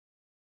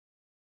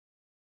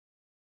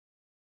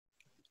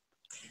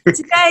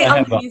Today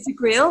on The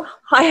Music Reel.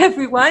 Hi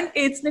everyone,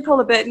 it's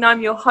Nicola Burton,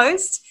 I'm your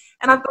host,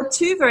 and I've got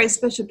two very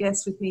special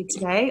guests with me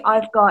today.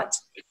 I've got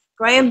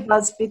Graham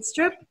Buzz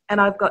Bidstrup and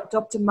I've got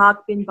Dr.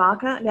 Mark bin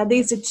Bakar. Now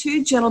these are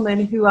two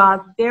gentlemen who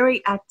are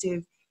very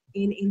active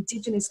in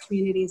Indigenous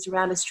communities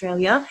around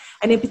Australia,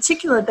 and in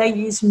particular they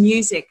use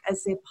music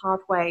as their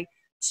pathway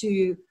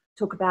to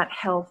talk about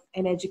health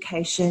and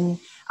education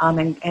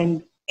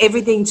and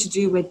everything to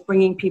do with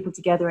bringing people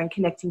together and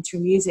connecting through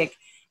music.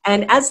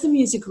 And as The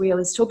Music Reel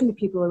is talking to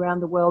people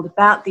around the world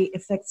about the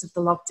effects of the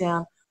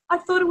lockdown, I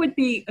thought it would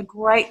be a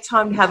great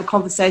time to have a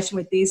conversation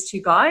with these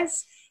two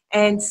guys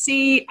and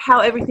see how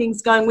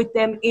everything's going with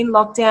them in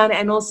lockdown,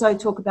 and also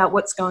talk about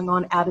what's going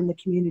on out in the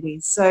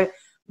communities. So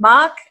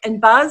Mark and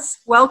Buzz,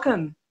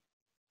 welcome.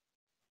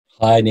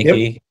 Hi,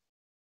 Nikki. Yep.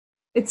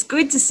 It's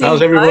good to see you.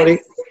 How's everybody?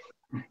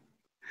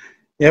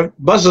 Yep,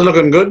 Buzz is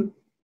looking good.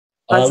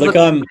 Look,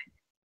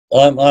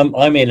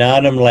 I'm in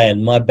Arnhem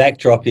Land. My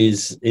backdrop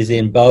is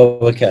in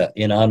Bakar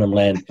in Arnhem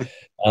Land.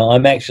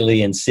 I'm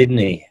actually in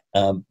Sydney,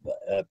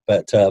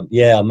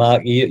 yeah,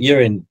 Mark,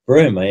 you're in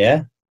Broome, are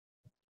you?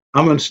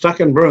 I'm stuck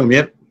in Broome.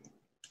 Yep.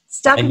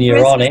 Stuck and in you're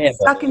Brisbane, on air,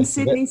 stuck in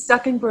Sydney,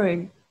 stuck in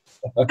Broome.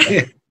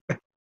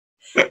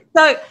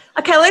 So,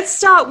 okay, let's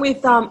start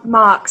with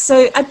Mark.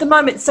 So at the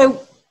moment,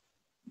 so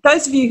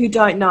those of you who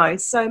don't know,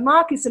 so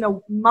Mark is a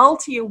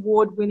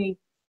multi-award winning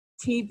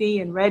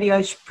TV and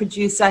radio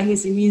producer.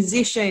 He's a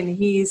musician,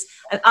 he's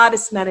an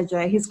artist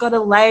manager, he's got a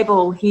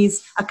label,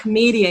 he's a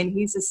comedian,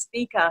 he's a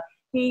speaker.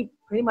 He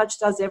pretty much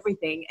does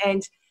everything.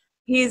 And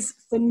his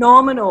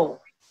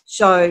phenomenal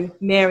show,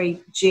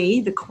 Mary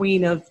G, the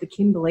Queen of the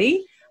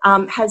Kimberley,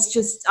 has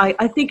just,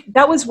 I think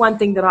that was one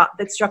thing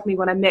that struck me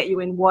when I met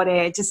you in What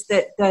Air, just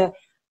the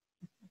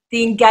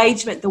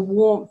engagement, the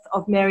warmth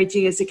of Mary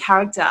G as a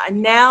character.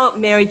 And now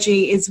Mary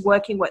G is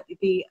working with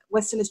the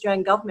Western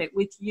Australian government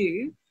with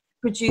you,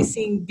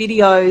 producing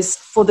videos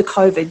for the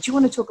COVID. Do you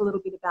want to talk a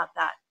little bit about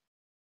that?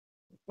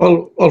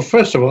 Well,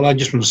 first of all, I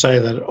just want to say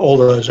that all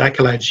those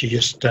accolades you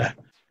just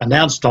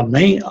announced on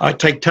me, I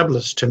take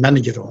tablets to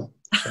manage it all.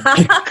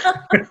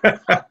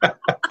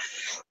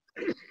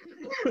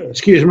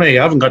 Excuse me,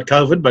 I haven't got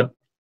COVID, but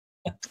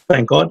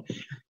thank God.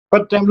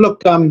 But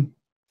look,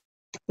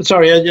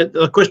 sorry,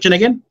 the question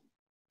again?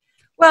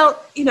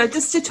 Well, you know,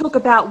 just to talk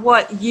about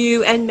what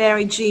you and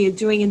Mary G are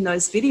doing in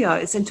those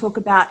videos, and talk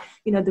about,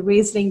 you know, the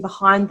reasoning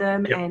behind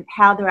them. Yep. And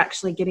how they're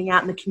actually getting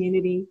out in the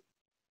community.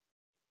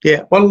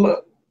 Yeah,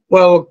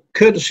 well,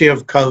 courtesy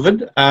of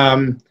COVID,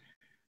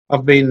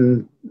 I've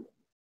been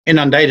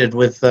inundated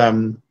with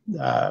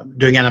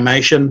doing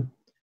animation,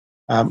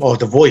 or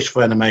the voice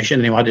for animation.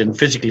 Anyway, I didn't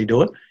physically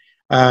do it.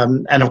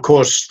 And of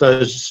course,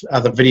 those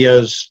other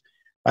videos,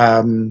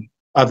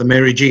 either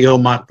Mary G or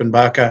Mark bin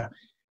Bakar,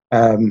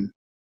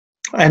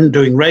 and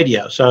doing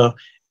radio. So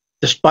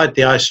despite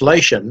the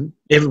isolation,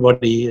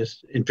 everybody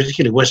is, in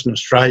particularly Western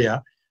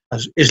Australia,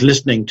 is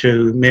listening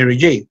to Mary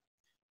G.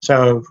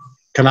 So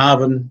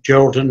Carnarvon,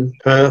 Geraldton,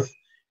 Perth,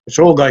 it's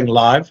all going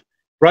live,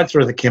 right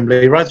through the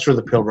Kimberley, right through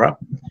the Pilbara.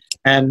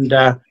 And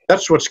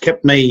that's what's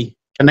kept me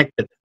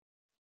connected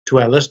to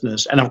our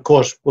listeners. And of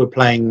course, we're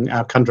playing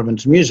our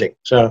countrymen's music.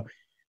 So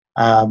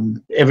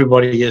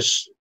everybody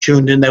is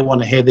tuned in. They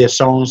want to hear their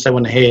songs. They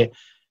want to hear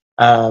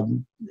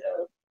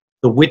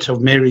the wit of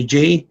Mary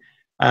G,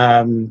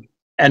 and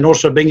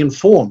also being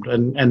informed.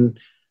 And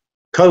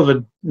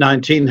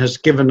COVID-19 has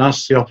given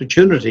us the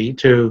opportunity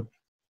to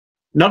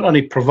not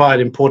only provide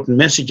important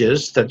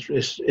messages that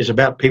is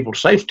about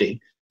people's safety,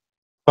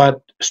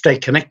 but stay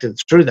connected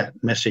through that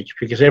message,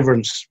 because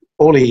everyone's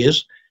all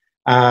ears.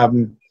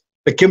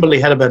 The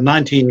Kimberley had about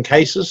 19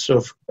 cases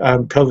of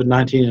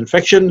COVID-19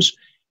 infections,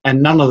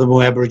 and none of them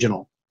were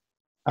Aboriginal.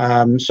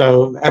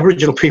 So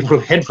Aboriginal people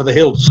head for the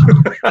hills.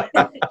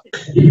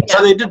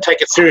 So they did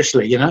take it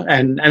seriously, you know,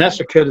 and that's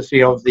a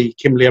courtesy of the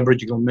Kimberley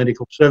Aboriginal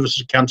Medical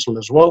Services Council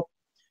as well,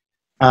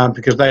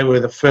 because they were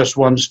the first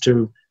ones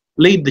to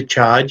lead the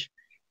charge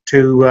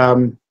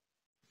to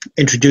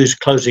introduce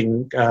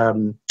closing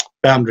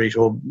boundaries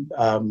or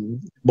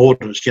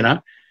borders, you know,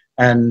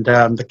 and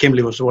the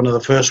Kimberley was one of the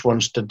first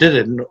ones to did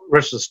it, and the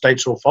rest of the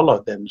states all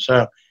followed them.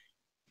 So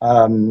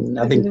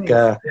I think,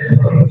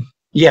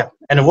 yeah,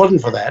 and it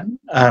wasn't for that,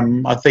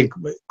 I think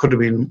it could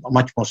have been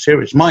much more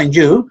serious. Mind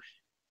you,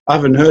 I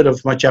haven't heard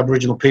of much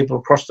Aboriginal people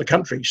across the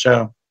country,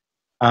 so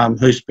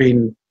who's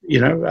been,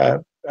 you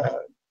know,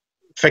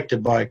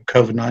 affected by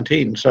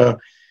COVID-19. So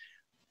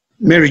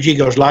Mary G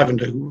goes live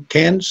into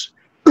Cairns,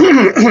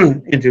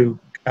 into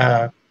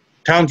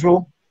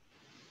Townsville,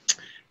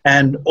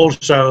 and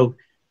also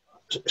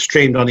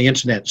streamed on the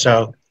internet.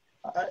 So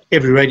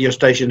every radio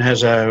station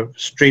has a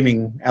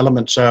streaming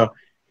element, so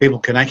people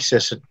can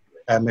access it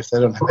if they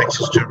don't have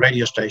access to a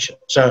radio station.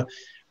 So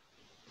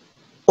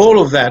all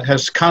of that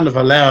has kind of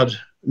allowed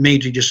me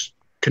to just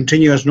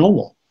continue as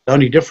normal. The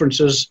only difference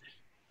is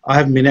I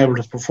haven't been able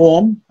to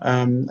perform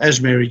as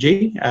Mary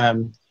G,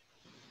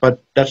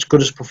 but that's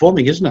good as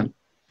performing, isn't it?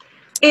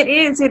 It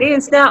is, it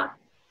is. Now,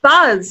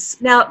 Buzz,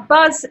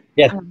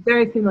 yes. a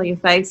very familiar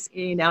face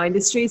in our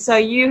industry. So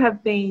you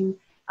have been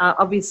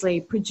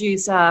obviously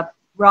producer,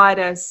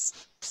 writer,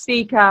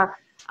 speaker,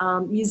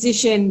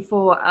 musician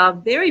for a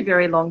very,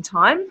 very long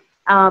time.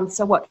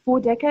 So what, 4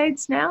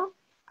 decades now?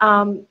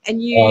 And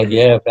you... Oh,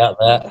 yeah, about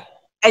that.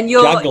 And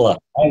you're... Juggler.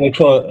 I'm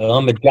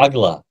a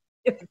juggler.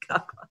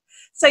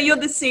 So you're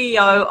the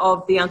CEO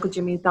of the Uncle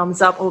Jimmy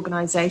Thumbs Up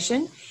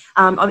organisation,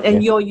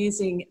 and you're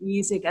using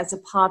music as a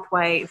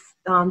pathway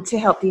to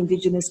help the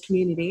Indigenous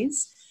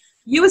communities.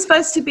 You were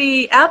supposed to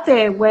be out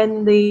there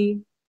when the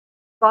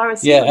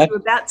virus hit. You were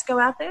about to go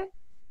out there?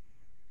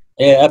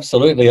 Yeah,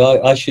 absolutely.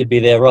 I should be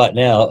there right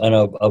now, and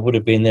I would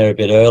have been there a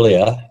bit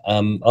earlier.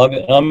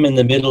 I'm in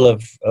the middle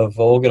of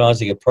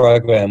organising a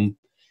program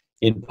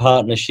in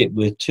partnership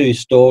with 2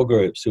 store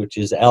groups, which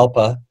is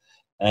ALPA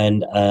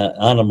and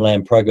Arnhem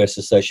Land Progress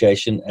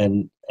Association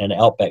and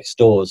Outback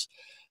Stores,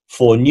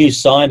 for new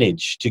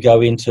signage to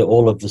go into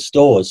all of the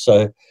stores.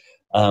 So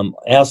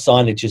our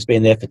signage has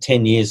been there for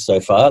 10 years so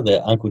far.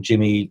 The Uncle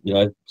Jimmy,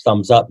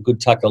 thumbs up, good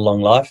tucker,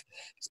 long life.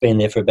 It's been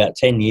there for about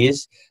 10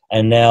 years.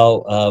 And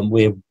now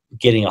we're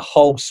getting a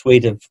whole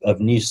suite of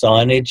new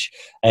signage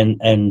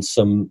and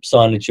some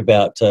signage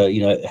about,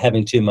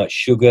 having too much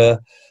sugar,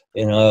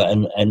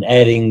 and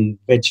adding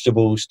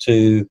vegetables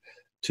to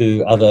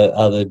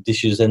other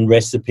dishes and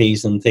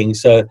recipes and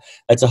things. So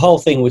it's a whole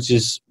thing which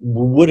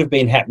would have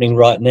been happening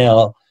right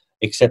now,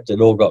 except it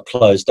all got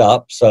closed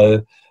up.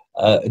 So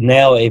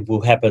now it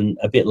will happen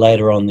a bit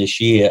later on this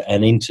year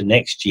and into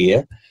next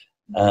year.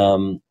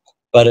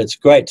 But it's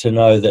great to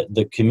know that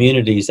the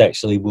communities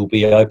actually will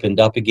be opened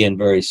up again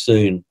very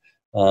soon.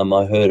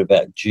 I heard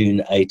about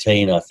June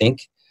 18, I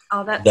think.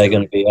 Oh, that's They're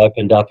going to be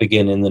opened up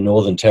again in the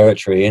Northern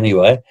Territory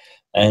anyway.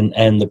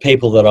 And the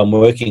people that I'm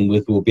working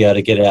with will be able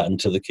to get out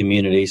into the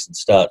communities and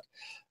start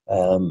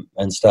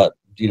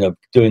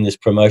doing this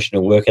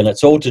promotional work. And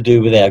it's all to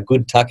do with our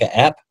Good Tucker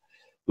app,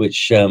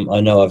 which I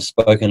know I've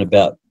spoken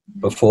about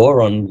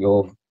before on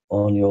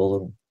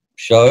your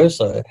show.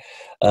 So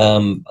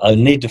I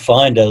need to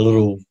find a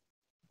little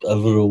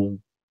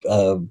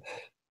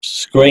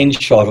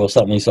screenshot or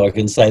something so I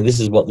can say this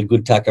is what the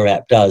Good Tucker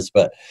app does.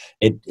 But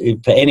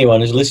for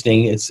anyone who's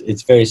listening,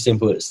 it's very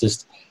simple. It's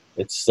just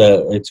it's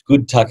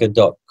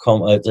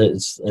goodtucker.com.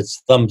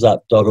 It's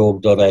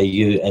thumbsup.org.au,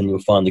 and you'll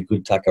find the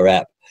Good Tucker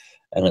app,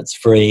 and it's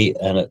free,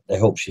 and it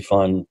helps you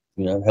find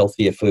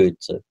healthier food.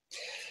 So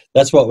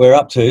that's what we're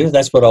up to.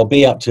 That's what I'll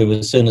be up to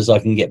as soon as I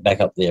can get back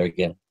up there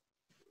again.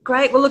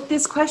 Great. Well, look,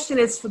 this question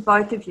is for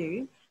both of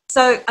you.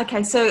 So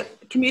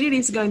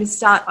communities are going to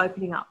start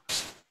opening up.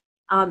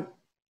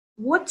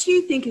 What do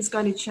you think is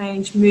going to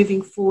change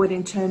moving forward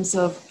in terms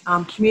of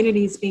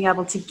communities being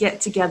able to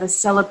get together,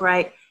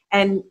 celebrate,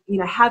 and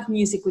have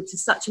music, which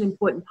is such an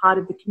important part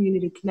of the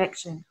community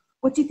connection?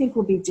 What do you think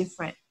will be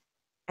different?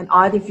 And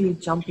either of you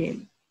jump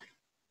in.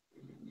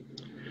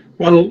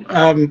 Well,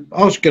 I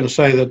was going to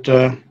say that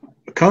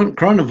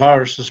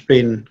coronavirus has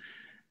been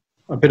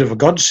a bit of a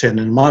godsend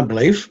in my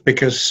belief,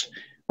 because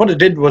what it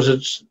did was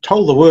it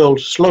told the world,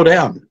 slow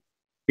down,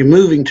 you're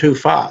moving too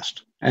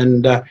fast.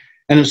 And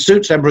it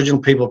suits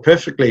Aboriginal people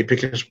perfectly,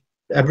 because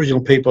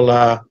Aboriginal people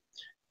are,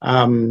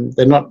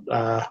 they're not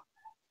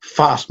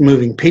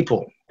fast-moving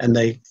people, and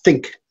they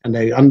think and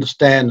they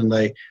understand and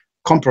they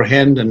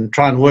comprehend and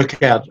try and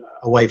work out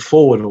a way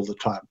forward all the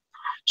time.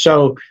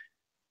 So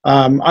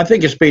I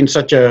think it's been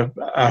such a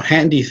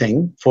handy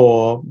thing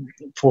for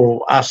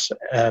us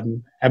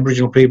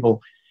Aboriginal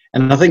people.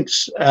 And I think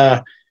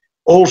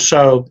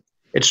also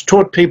it's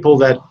taught people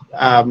that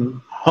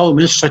home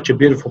is such a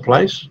beautiful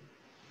place.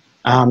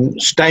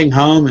 Staying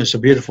home is a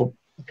beautiful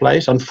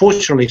place.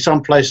 Unfortunately,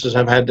 some places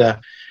have had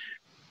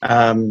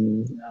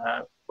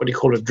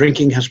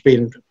drinking has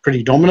been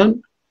pretty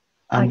dominant.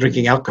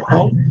 Drinking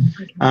alcohol.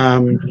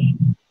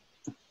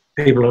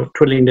 People are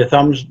twiddling their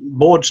thumbs,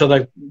 bored, so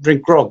they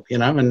drink grog,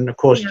 and of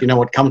course, you know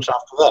what comes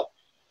after that.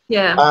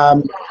 Yeah.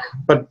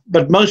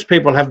 But most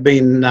people have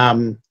been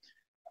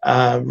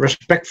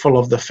respectful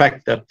of the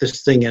fact that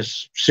this thing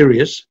is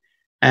serious,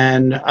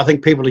 and I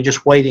think people are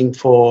just waiting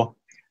for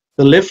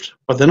the lift,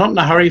 but they're not in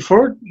a hurry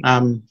for it.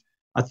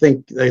 I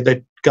think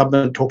the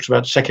government talks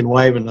about second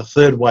wave and the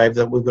third wave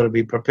that we've got to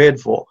be prepared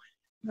for.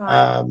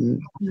 Right.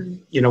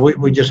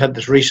 We just had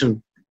this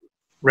recent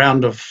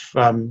round of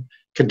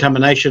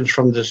contaminations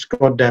from this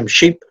goddamn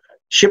ship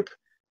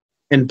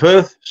in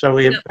Perth. So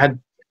we have had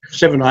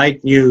 7 or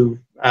 8 new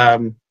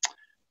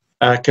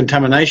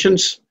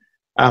contaminations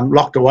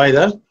locked away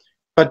there.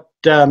 But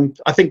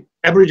I think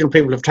Aboriginal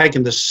people have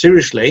taken this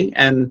seriously,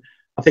 and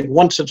I think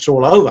once it's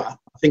all over,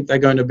 I think they're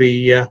going to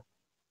be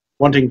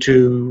wanting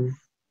to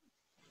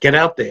get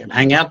out there and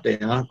hang out there.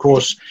 And of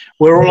course,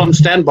 we're all on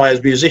standby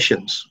as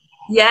musicians.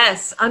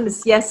 Yes,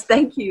 yes,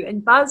 thank you.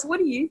 And Buzz, what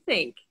do you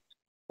think?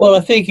 Well,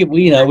 I think,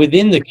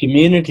 within the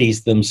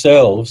communities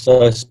themselves,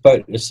 I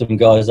spoke to some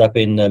guys up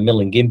in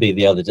Milingimbi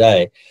the other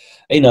day,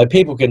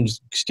 people can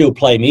still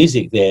play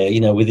music there,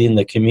 within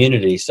the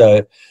community.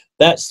 So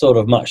that's sort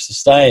of much the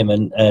same.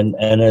 And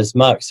as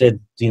Mark said,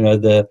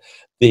 a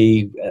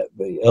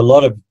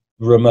lot of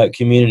remote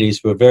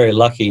communities were very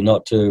lucky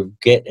not to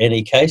get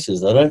any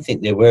cases. I don't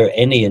think there were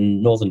any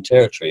in Northern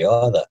Territory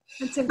either,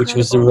 which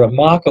was a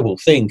remarkable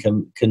thing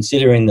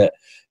considering that,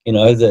 you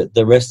know,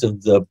 the rest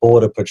of the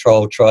Border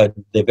Patrol tried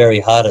their very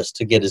hardest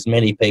to get as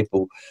many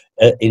people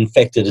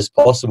infected as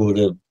possible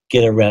to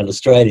get around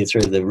Australia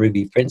through the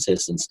Ruby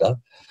Princess and stuff.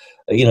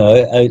 You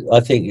know, I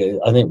think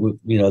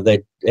you know,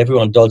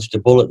 everyone dodged a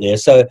bullet there.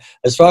 So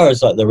as far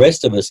as like the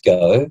rest of us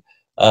go,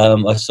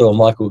 I saw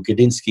Michael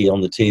Gudinski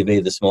on the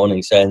TV this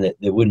morning saying that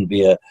there wouldn't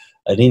be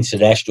an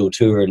international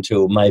tour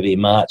until maybe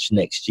March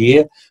next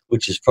year,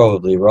 which is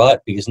probably right,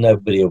 because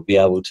nobody will be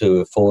able to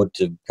afford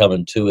to come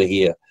and tour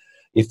here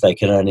if they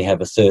can only have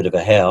a third of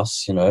a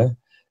house, you know,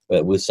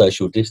 with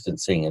social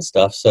distancing and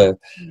stuff. So,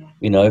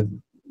 you know,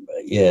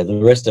 yeah, the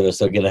rest of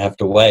us are going to have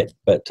to wait.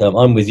 But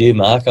I'm with you,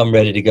 Mark. I'm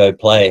ready to go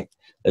play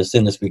as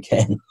soon as we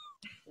can.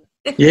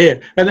 Yeah,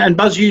 and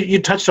Buzz,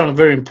 you touched on a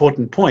very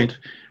important point.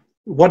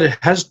 What it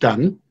has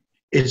done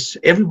is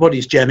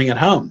everybody's jamming at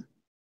home.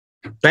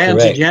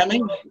 Bands Correct. are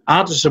jamming,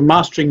 artists are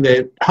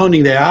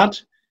honing their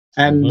art,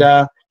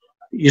 and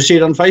you see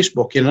it on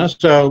Facebook, you know.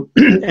 So,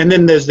 and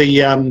then there's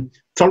the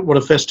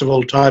Saltwater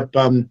Festival type,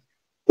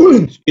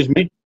 excuse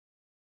me,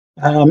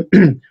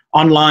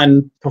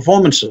 online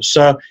performances.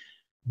 So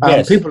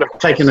Yes. people have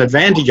taken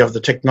advantage of the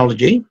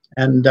technology,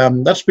 and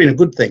that's been a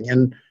good thing.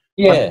 And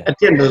Yeah. at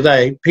the end of the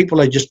day,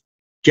 people are just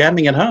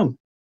jamming at home.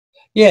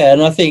 Yeah,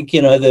 and I think,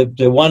 you know,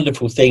 the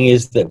wonderful thing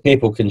is that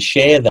people can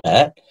share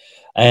that,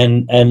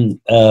 and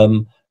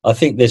I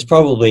think there's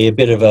probably a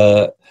bit of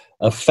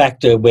a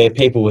factor where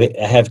people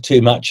have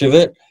too much of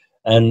it,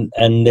 and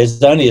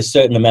there's only a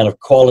certain amount of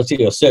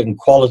quality or certain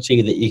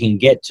quality that you can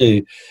get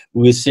to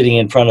with sitting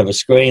in front of a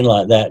screen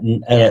like that,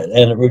 and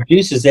it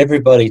reduces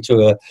everybody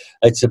to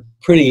it's a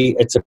pretty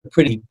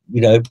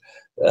you know,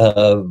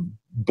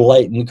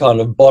 blatant kind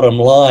of bottom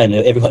line.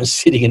 Everyone's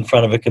sitting in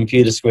front of a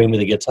computer screen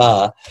with a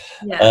guitar.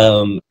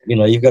 You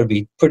know, you've got to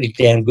be pretty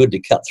damn good to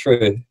cut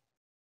through.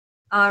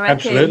 I reckon.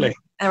 Absolutely.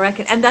 I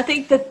reckon. And I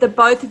think that the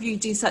both of you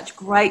do such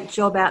great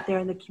job out there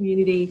in the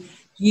community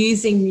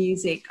using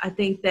music. I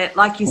think that,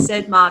 like you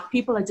said, Mark,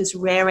 people are just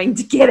raring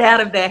to get out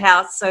of their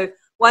house. So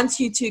once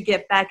you two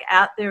get back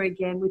out there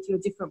again with your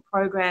different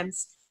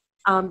programs,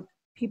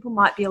 people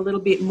might be a little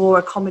bit more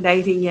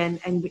accommodating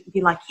and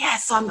be like,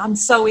 yes, I'm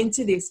so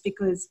into this,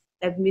 because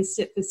they've missed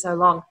it for so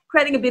long.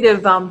 Creating a bit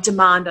of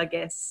demand, I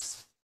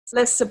guess.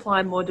 Less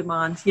supply, more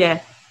demand.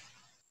 Yeah.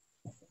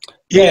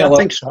 Yeah, I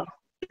think so.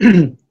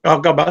 Oh,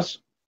 go, Buzz.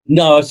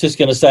 No, I was just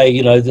going to say,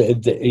 you know,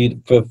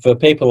 for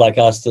people like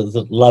us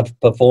that love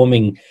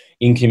performing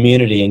in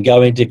community and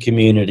going to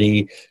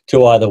community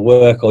to either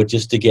work or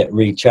just to get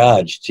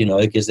recharged, you know,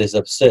 because there's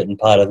a certain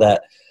part of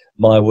that,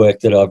 my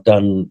work that I've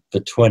done for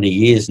 20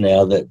 years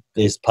now, that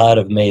there's part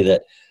of me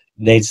that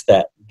needs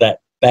that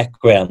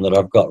background that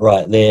I've got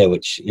right there,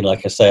 which, you know,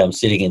 like I say, I'm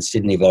sitting in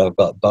Sydney, but I've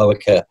got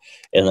Bakar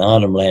and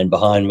Arnhem Land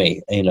behind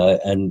me, you know,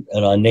 and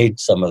I need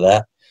some of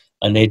that.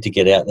 I need to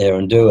get out there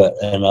and do it.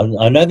 And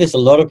I know there's a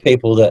lot of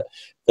people that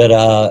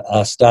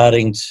are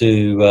starting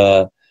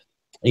to,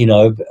 you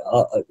know,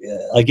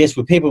 I guess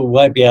with people who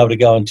won't be able to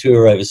go and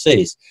tour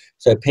overseas.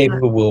 So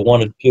people will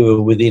want to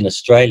tour within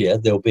Australia.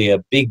 There'll be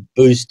a big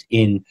boost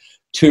in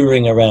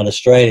touring around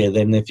Australia.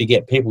 Then if you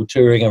get people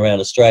touring around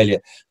Australia,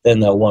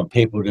 then they'll want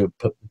people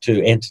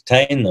to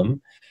entertain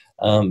them.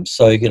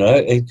 So, you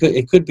know,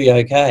 it could be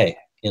okay,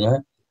 you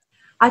know.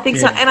 I think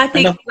so. And I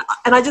think,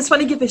 and I just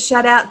want to give a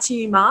shout out to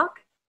you, Mark.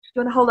 Do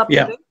you want to hold up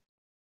your boots?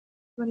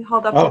 You want to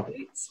hold up your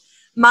boots?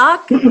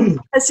 Mark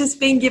has just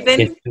been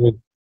given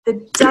the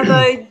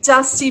Dubbo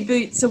Dusty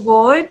Boots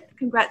Award.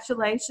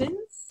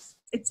 Congratulations.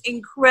 It's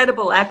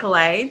incredible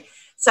accolade.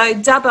 So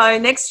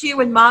Dubbo, next year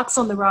when Mark's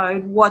on the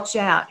road, watch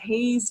out.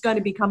 He's going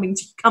to be coming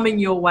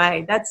your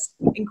way. That's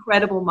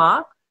incredible,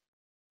 Mark.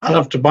 I'll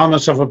have to buy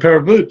myself a pair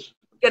of boots.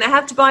 You're going to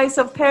have to buy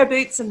yourself a pair of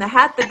boots and the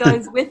hat that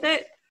goes with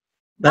it.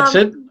 That's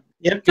it.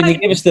 Yep. Can you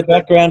give us the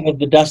background of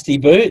the Dusty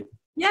Boot?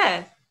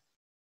 Yeah.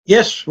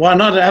 Yes, why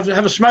not?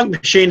 Have a smoke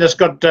machine that's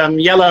got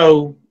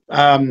yellow,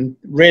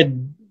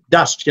 red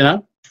dust, you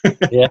know?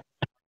 Yeah.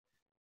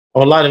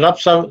 Or light it up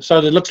so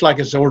it looks like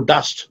it's all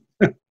dust.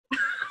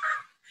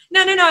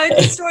 No.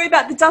 The story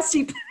about the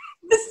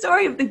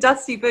story of the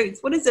Dusty Boots.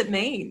 What does it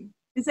mean?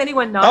 Does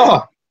anyone know?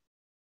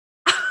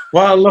 Oh.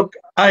 Well, look,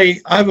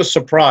 I was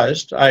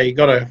surprised. I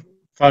got a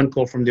phone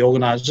call from the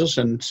organisers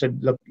and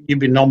said, look, you've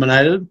been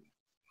nominated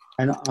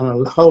and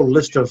on a whole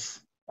list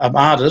of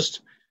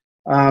artists.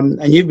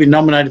 And you've been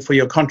nominated for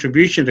your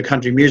contribution to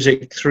country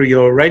music through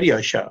your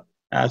radio show,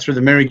 through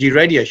the Mary G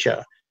radio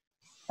show.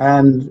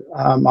 And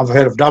I've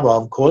heard of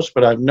Dubbo, of course,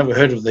 but I've never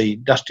heard of the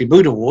Dusty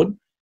Boot Award.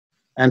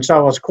 And so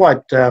I was quite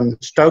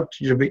stoked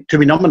to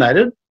be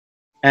nominated.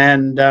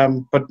 And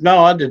but no,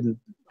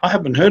 I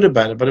haven't heard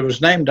about it, but it was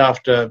named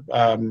after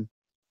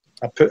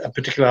a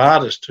particular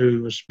artist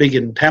who was big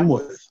in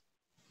Tamworth.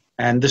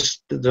 And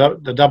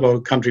the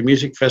Dubbo Country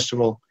Music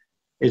Festival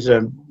is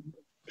a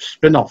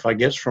spin-off, I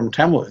guess, from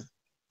Tamworth.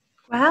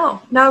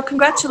 Wow. No,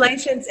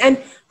 congratulations. And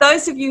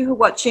those of you who are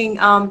watching,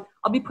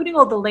 I'll be putting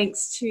all the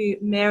links to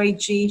Mary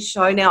G's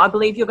show. Now, I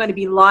believe you're going to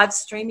be live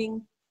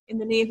streaming in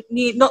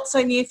the not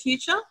so near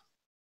future.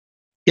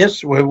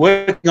 Yes, we're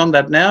working on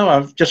that now.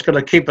 I've just got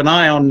to keep an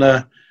eye on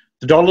the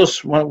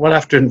dollars. We'll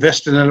have to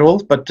invest in it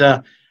all, but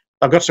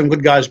I've got some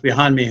good guys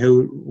behind me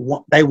who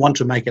want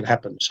to make it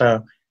happen.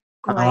 So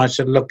I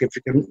said, look, if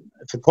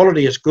the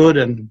quality is good,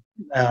 and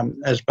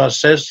as Buzz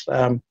says,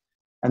 and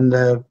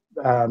the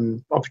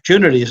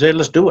opportunity is there,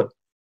 let's do it.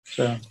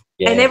 So.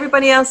 Yeah. And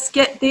everybody else,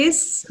 get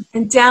this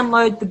and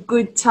download the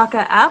Good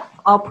Tucker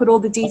app. I'll put all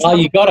the details. Oh,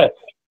 you got it.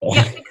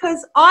 Yeah,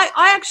 because I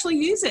actually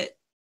use it.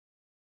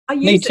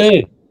 Me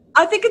too.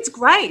 I think it's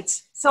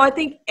great. So I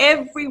think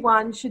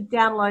everyone should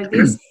download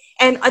this.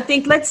 And I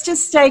think let's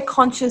just stay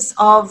conscious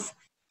of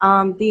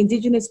the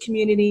Indigenous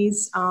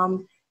communities.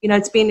 You know,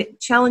 it's been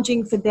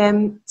challenging for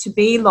them to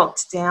be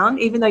locked down,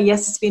 even though,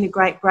 yes, it's been a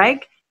great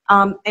break.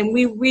 And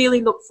we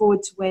really look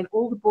forward to when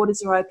all the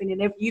borders are open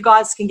and you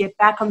guys can get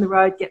back on the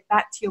road, get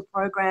back to your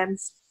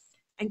programs,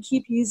 and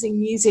keep using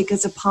music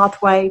as a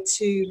pathway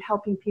to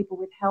helping people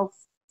with health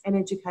and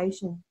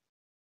education.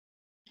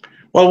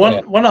 Well,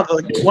 one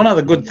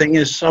other good thing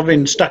is I've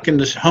been stuck in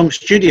this home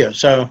studio,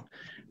 so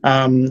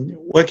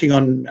working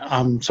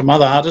on some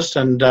other artists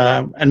and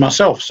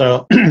myself.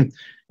 So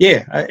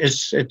yeah,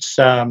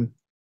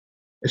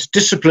 it's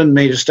disciplined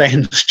me to stay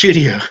in the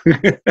studio.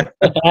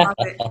 I love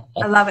it.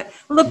 I love it.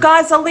 Well, look,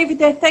 guys, I'll leave it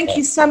there. Thank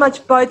you so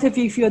much, both of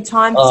you, for your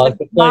time.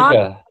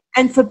 Pleasure.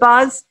 And for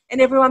Buzz, and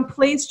everyone,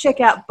 please check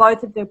out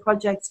both of their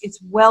projects.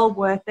 It's well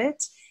worth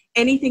it.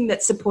 Anything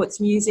that supports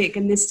music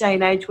in this day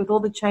and age with all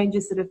the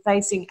changes that are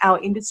facing our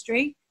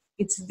industry,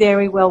 it's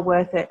very well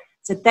worth it.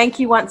 So thank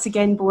you once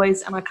again,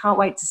 boys, and I can't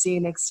wait to see you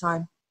next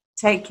time.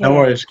 Take care. No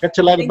worries. Catch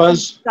you later,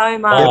 Buzz. Thank you so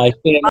much.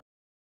 Bye.